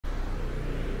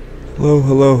Hello,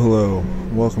 hello, hello.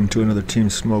 Welcome to another Team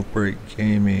Smokebreak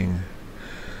Gaming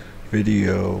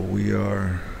video. We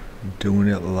are doing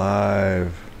it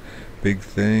live. Big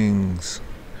things.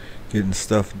 Getting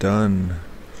stuff done.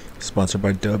 Sponsored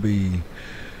by Dubby.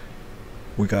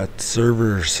 We got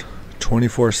servers.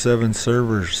 24/7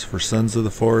 servers for Sons of the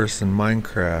Forest and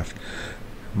Minecraft.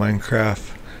 Minecraft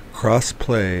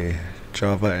crossplay.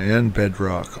 Java and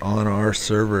Bedrock on our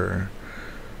server.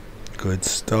 Good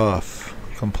stuff.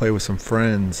 Come play with some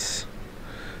friends.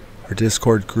 Our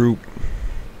Discord group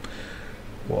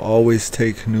will always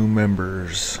take new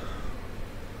members.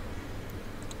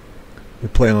 We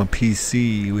play on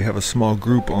PC. We have a small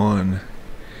group on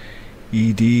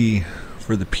ED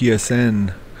for the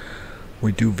PSN.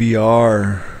 We do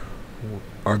VR.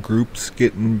 Our group's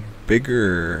getting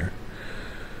bigger.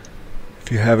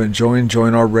 If you haven't joined,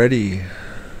 join already.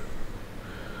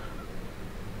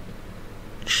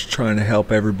 Just trying to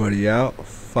help everybody out,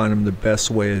 find them the best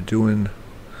way of doing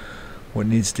what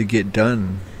needs to get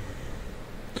done.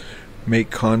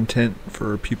 Make content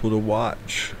for people to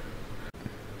watch.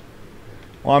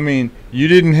 Well, I mean, you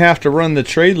didn't have to run the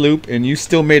trade loop, and you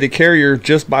still made a carrier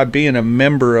just by being a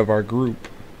member of our group.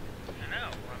 I know.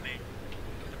 I mean,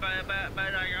 but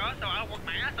also I work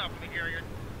my ass off in the carrier.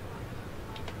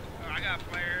 I got a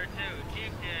player too.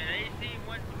 Chieftain AC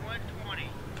 120.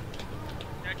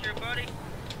 That your buddy?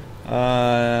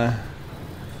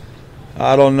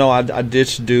 I don't know. I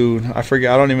ditched dude. I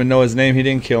forget. I don't even know his name. He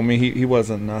didn't kill me. He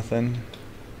wasn't nothing.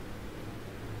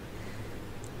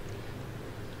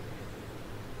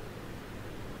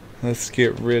 Let's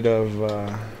get rid of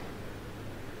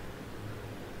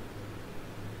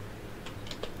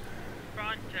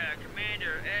Contact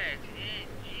Commander X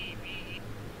NGB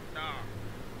star.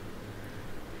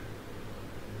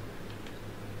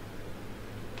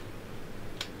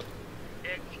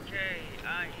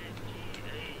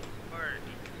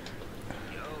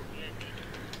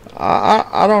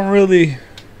 I don't really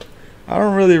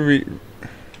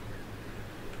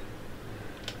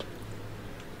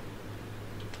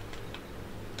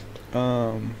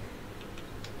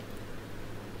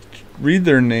read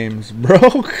their names, bro,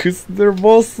 because they're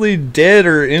mostly dead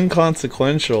or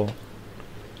inconsequential.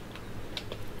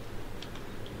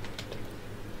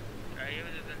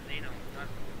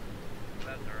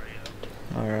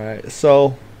 Alright,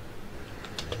 so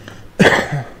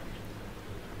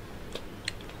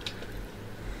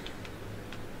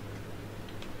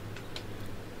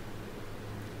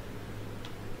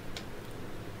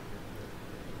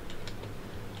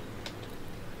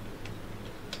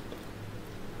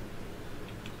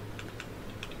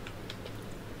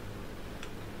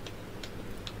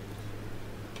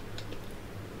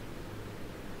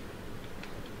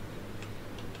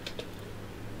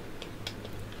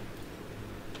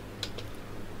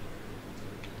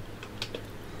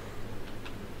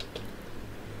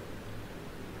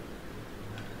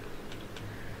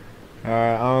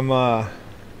I'm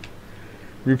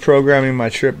reprogramming my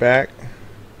trip back.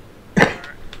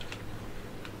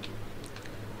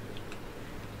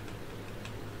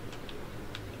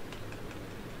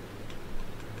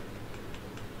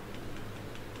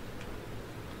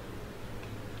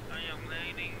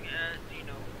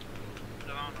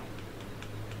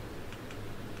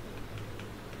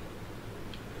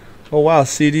 Oh wow,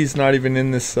 CD's not even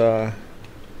in this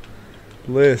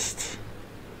list.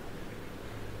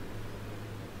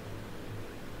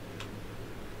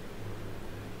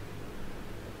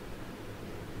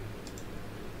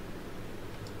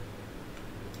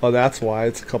 Oh, that's why.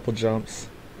 It's a couple jumps.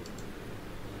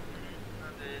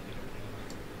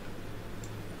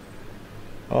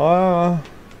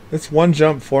 It's one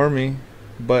jump for me,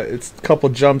 but it's a couple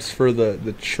jumps for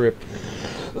the trip.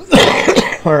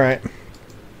 Alright.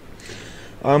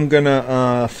 I'm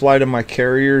gonna fly to my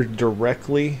carrier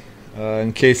directly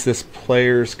in case this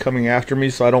player's coming after me,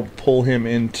 so I don't pull him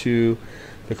into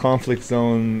the conflict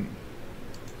zone.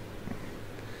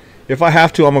 If I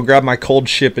have to, I'm going to grab my cold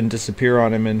ship and disappear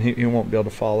on him, and he won't be able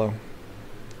to follow.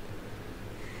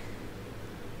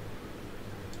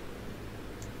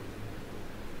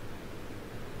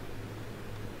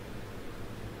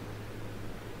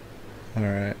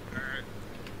 Alright.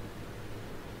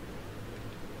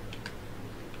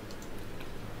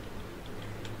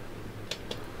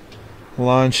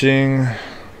 Launching.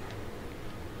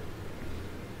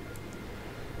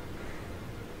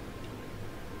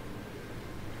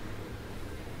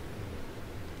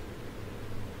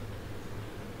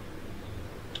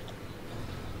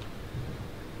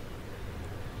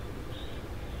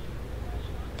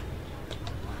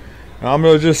 I'm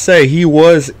going to just say he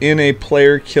was in a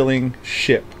player killing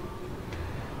ship.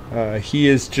 He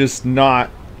is just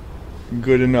not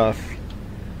good enough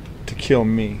to kill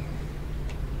me.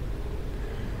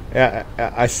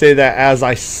 I say that as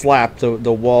I slap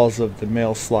the walls of the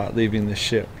mail slot leaving the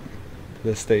ship,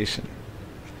 the station.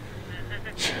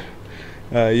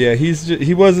 Yeah,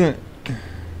 he wasn't.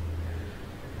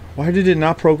 Why did it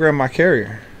not program my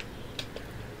carrier?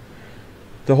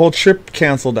 The whole trip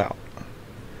canceled out.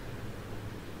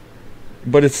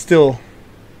 But it's still.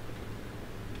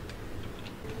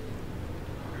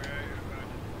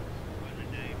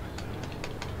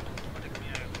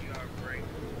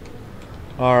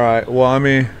 Alright, well, I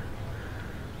mean,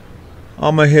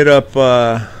 I'm gonna hit up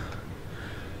the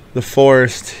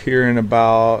forest here in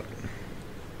about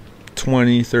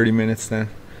 20-30 minutes then.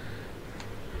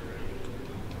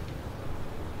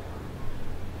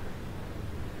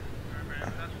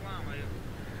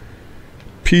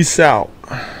 Peace out.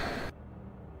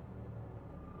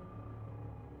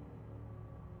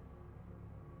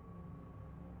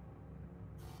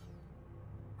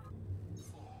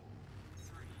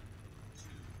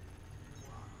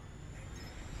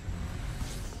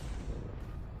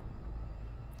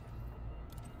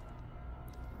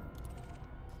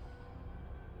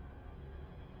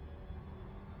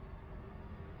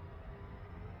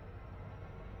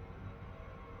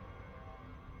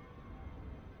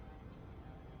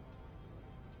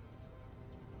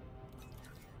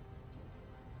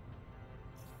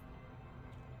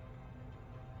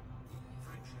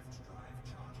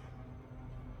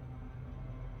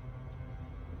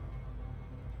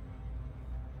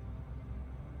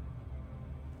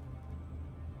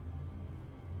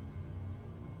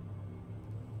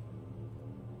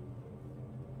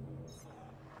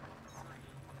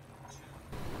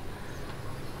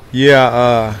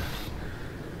 Yeah,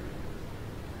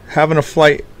 having a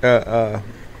flight, your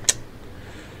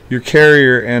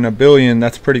carrier and $1 billion,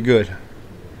 that's pretty good.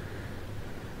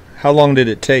 How long did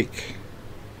it take?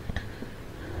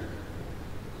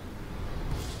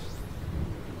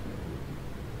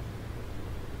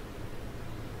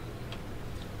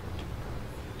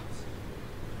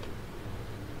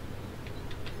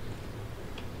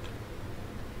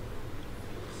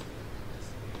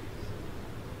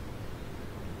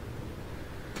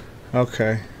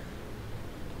 Okay.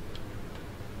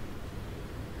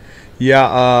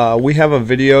 Yeah, we have a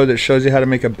video that shows you how to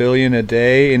make $1 billion a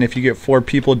day, and if you get 4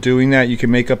 people doing that, you can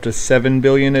make up to $7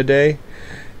 billion a day.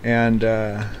 And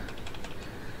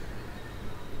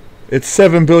it's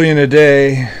 $7 billion a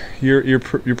day. You're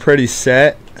pretty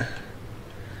set.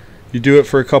 You do it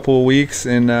for a couple of weeks,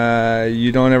 and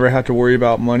you don't ever have to worry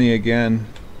about money again.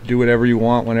 Do whatever you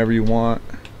want whenever you want.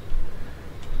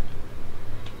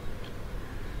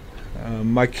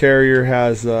 My carrier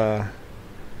has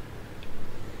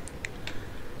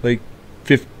like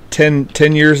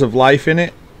 10 years of life in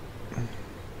it.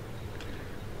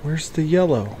 Where's the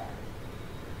yellow?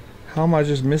 How am I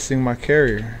just missing my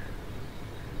carrier?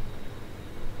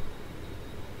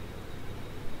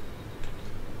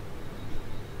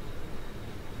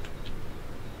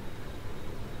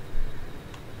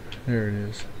 There it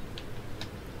is.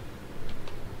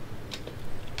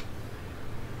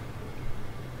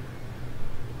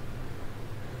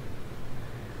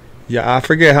 Yeah, I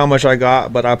forget how much I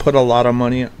got, but I put a lot of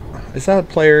money. Is that a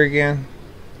player again?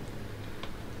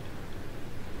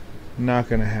 Not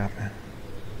gonna happen.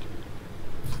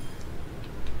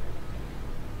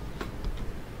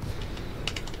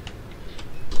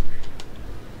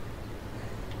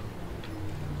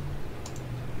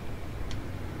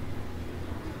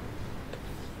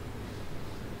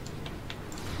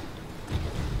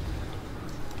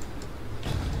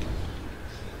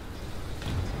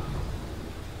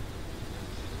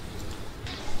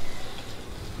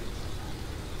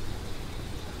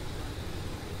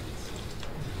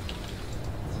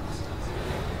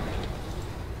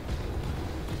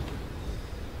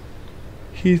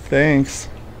 He thinks.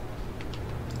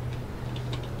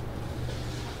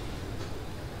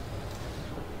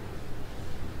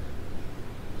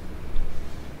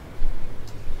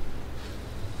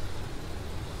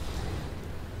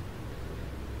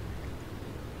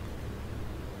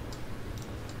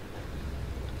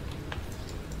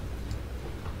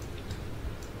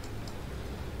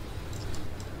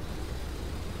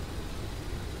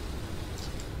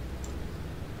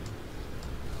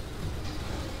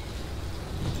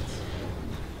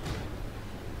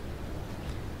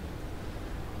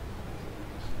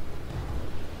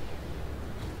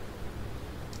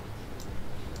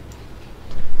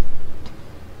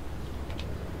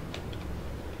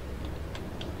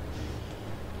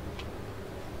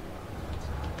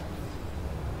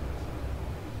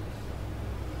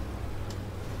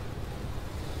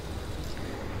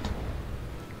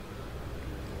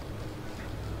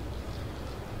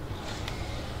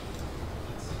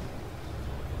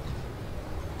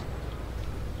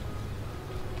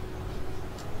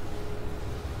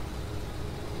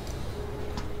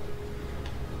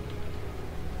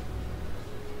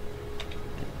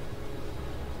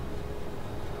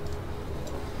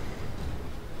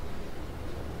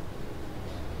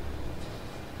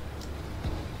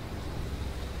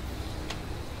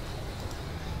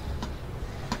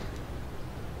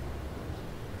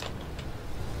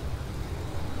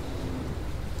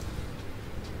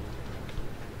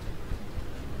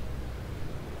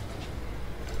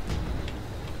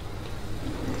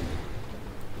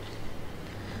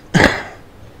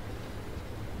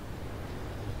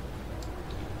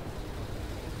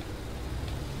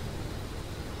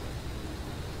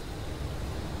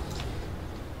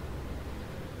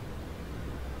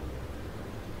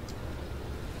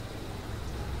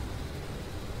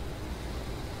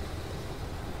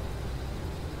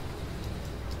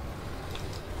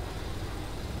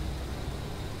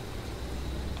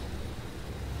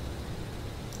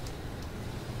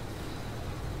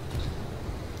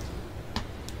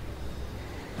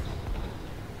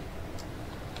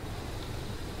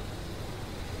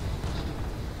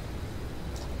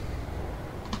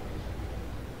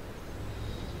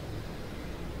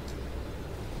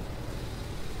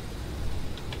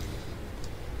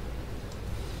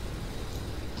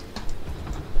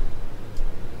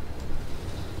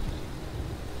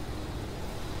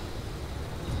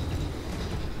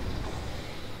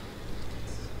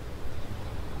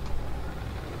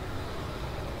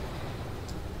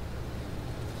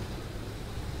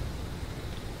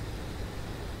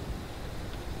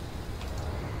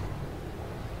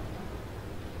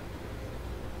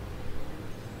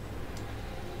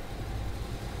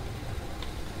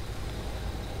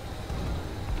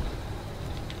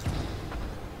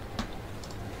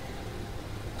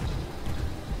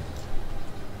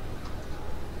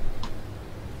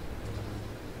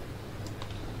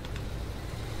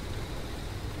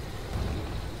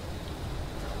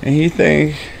 And he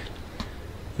think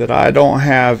that I don't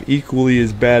have equally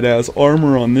as badass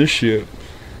armor on this ship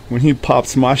when he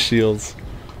pops my shields.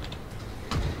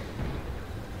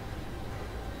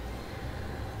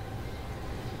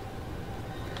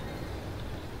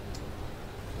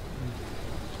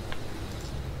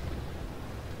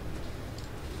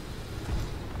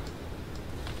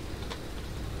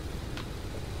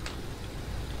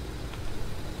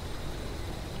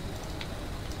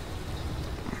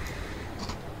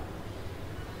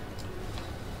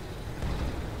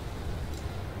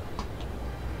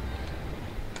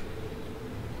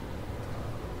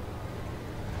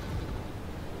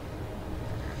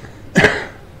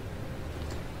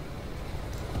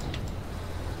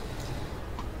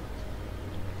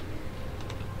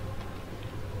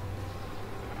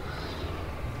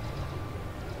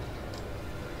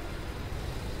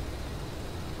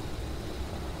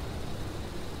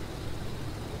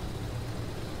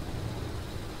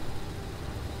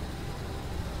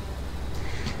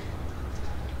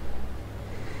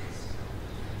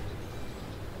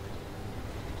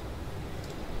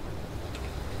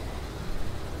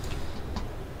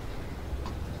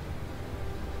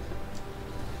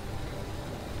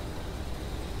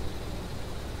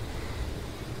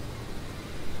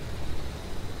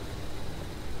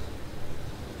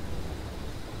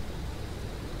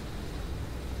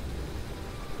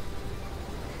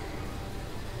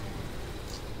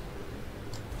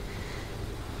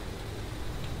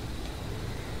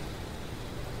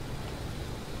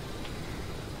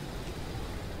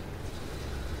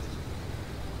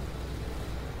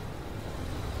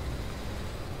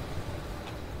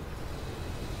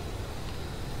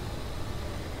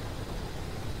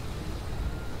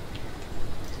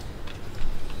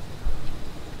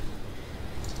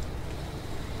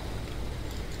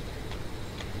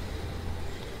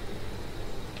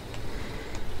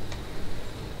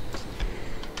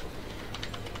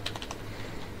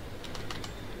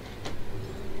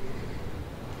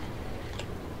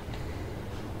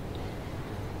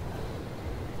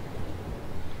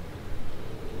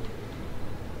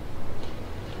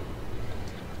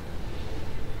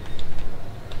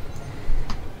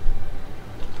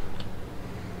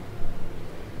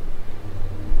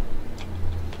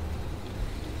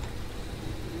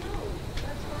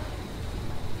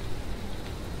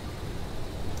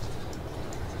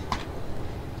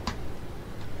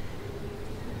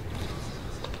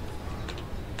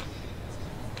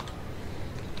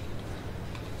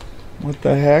 What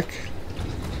the heck?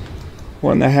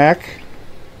 What in the heck?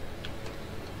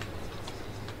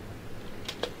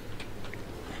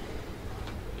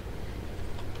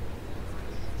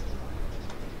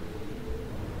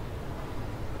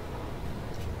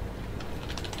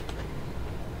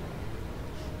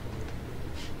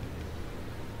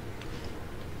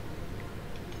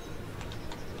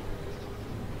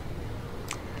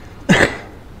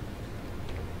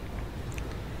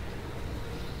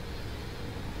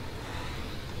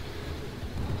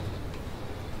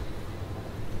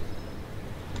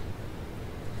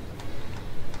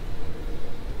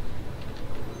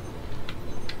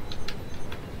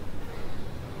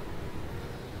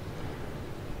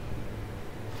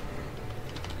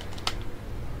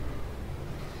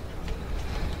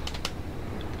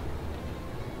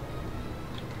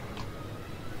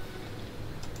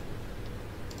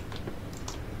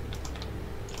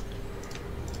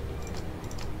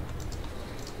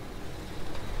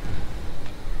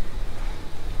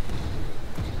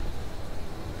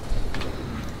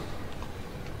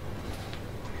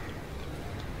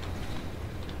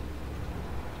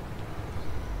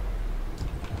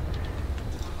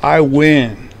 I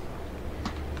win.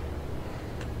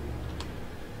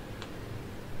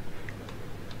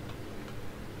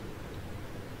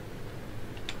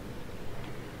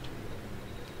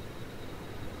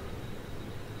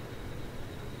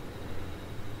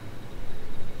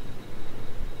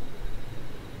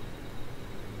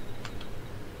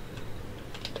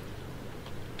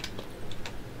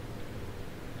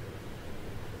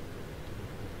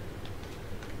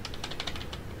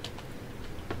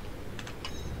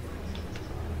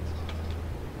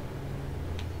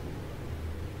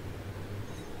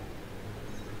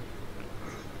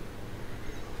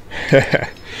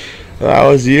 That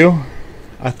was you?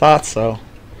 I thought so.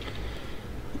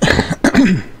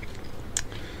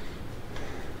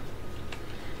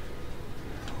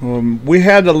 We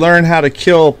had to learn how to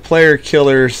kill player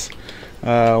killers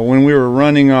when we were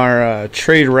running our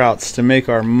trade routes to make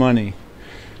our money,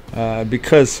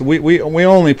 because we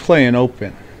only play in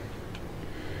open,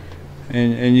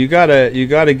 and you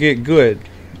gotta get good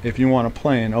if you want to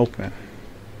play in open.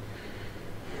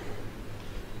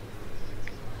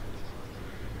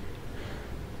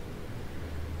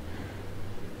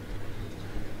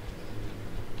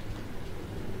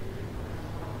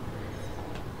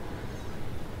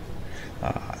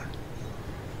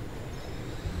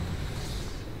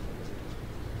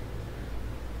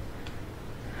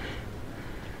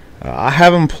 I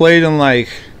haven't played in like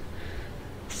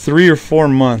 3 or 4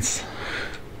 months.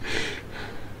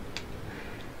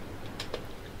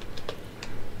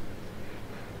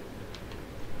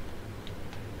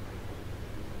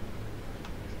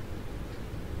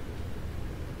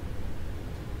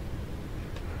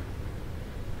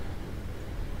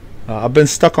 I've been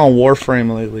stuck on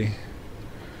Warframe lately.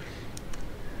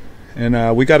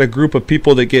 And we got a group of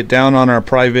people that get down on our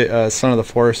private Son of the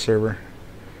Forest server.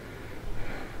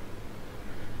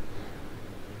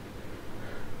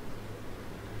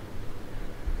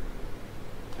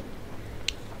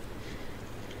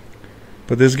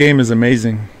 But this game is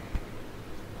amazing.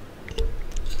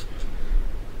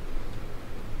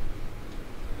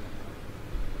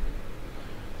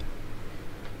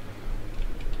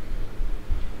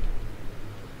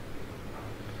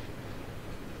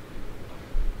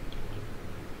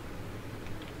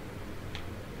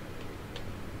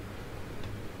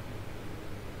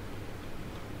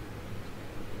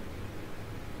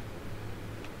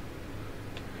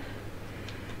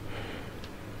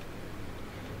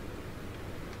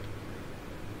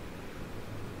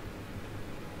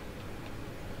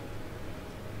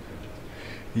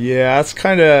 Yeah, that's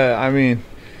kind of, I mean,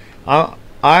 I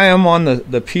am on the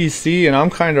PC, and I'm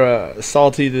kind of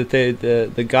salty that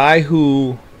the guy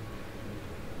who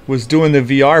was doing the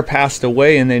VR passed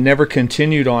away, and they never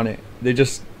continued on it. They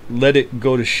just let it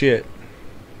go to shit.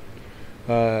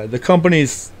 The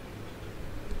company's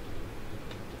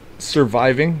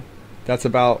surviving. That's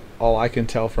about all I can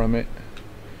tell from it.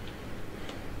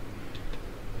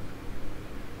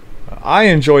 I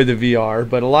enjoy the VR,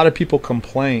 but a lot of people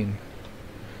complain.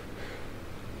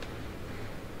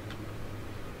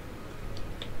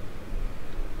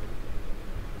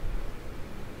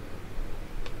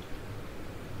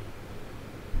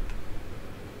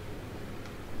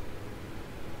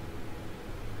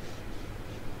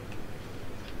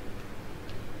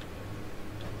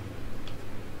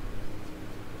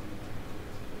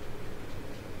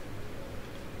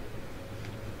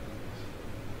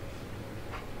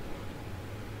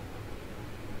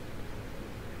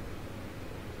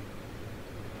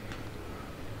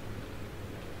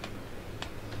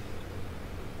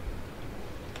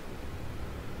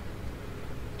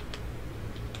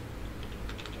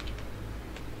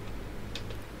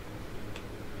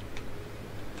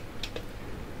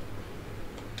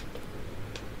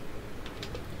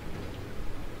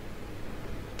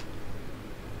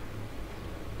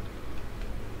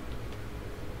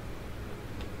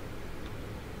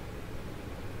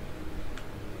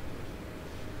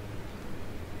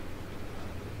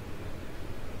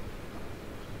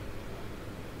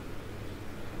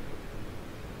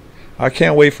 I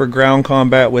can't wait for ground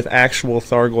combat with actual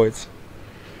Thargoids.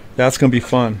 That's going to be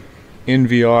fun. In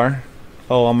VR.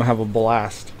 Oh, I'm going to have a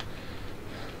blast.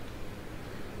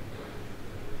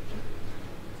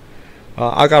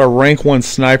 I got a rank 1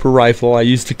 sniper rifle I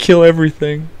used to kill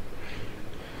everything.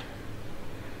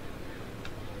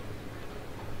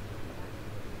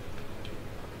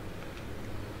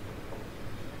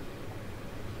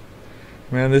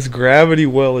 Man, this gravity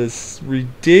well is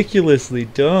ridiculously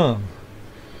dumb.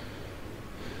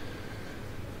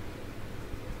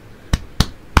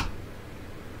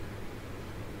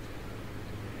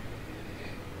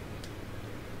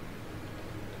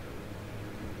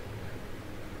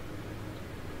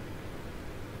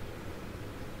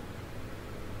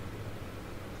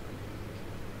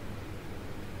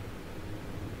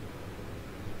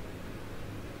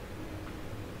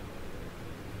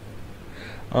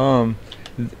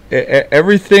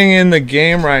 Everything in the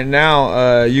game right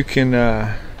now, you can,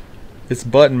 it's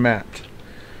button mapped.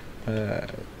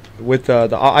 With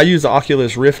I use the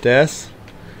Oculus Rift S,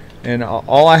 and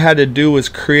all I had to do was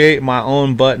create my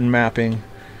own button mapping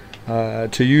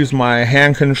to use my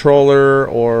hand controller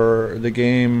or the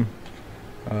game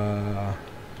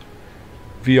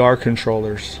VR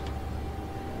controllers.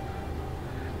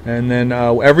 And then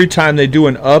every time they do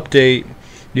an update,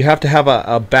 you have to have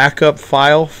a backup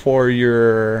file for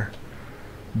your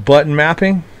button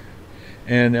mapping,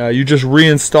 and you just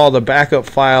reinstall the backup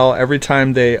file every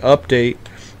time they update,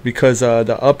 because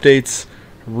the updates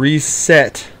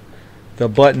reset the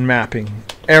button mapping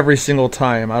every single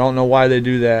time. I don't know why they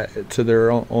do that to their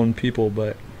own people,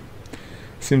 but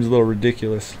it seems a little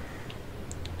ridiculous.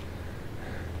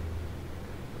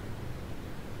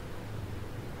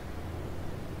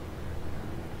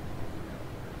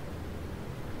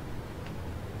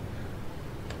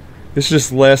 It's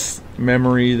just less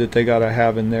memory that they gotta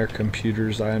have in their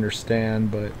computers, I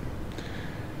understand, but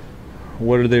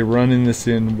what are they running this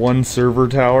in? One server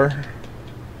tower?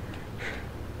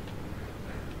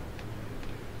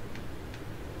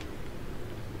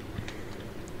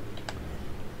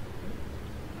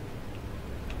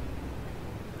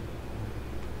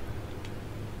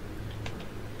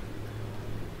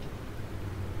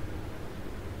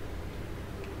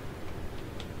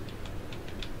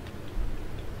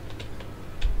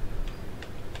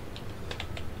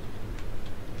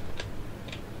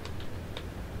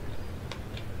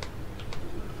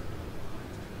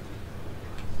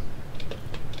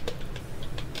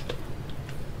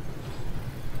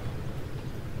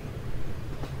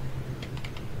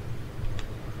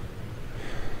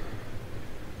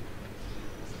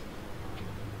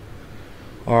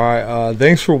 All right.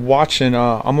 Thanks for watching.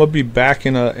 I'm gonna be back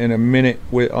in a minute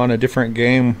on a different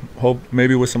game. Hope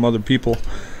maybe with some other people.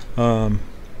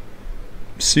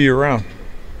 See you around.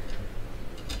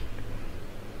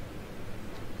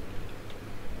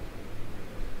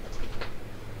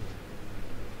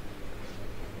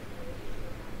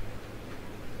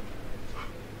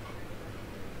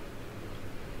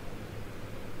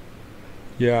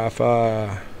 Yeah, if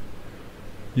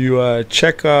you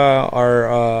check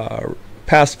our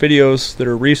past videos that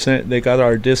are recent, they got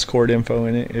our Discord info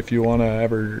in it if you want to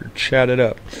ever chat it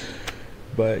up.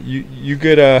 But you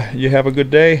have a good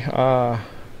day.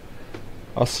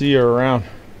 I'll see you around.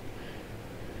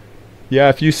 Yeah,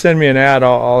 if you send me an ad,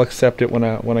 I'll accept it when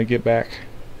I get back.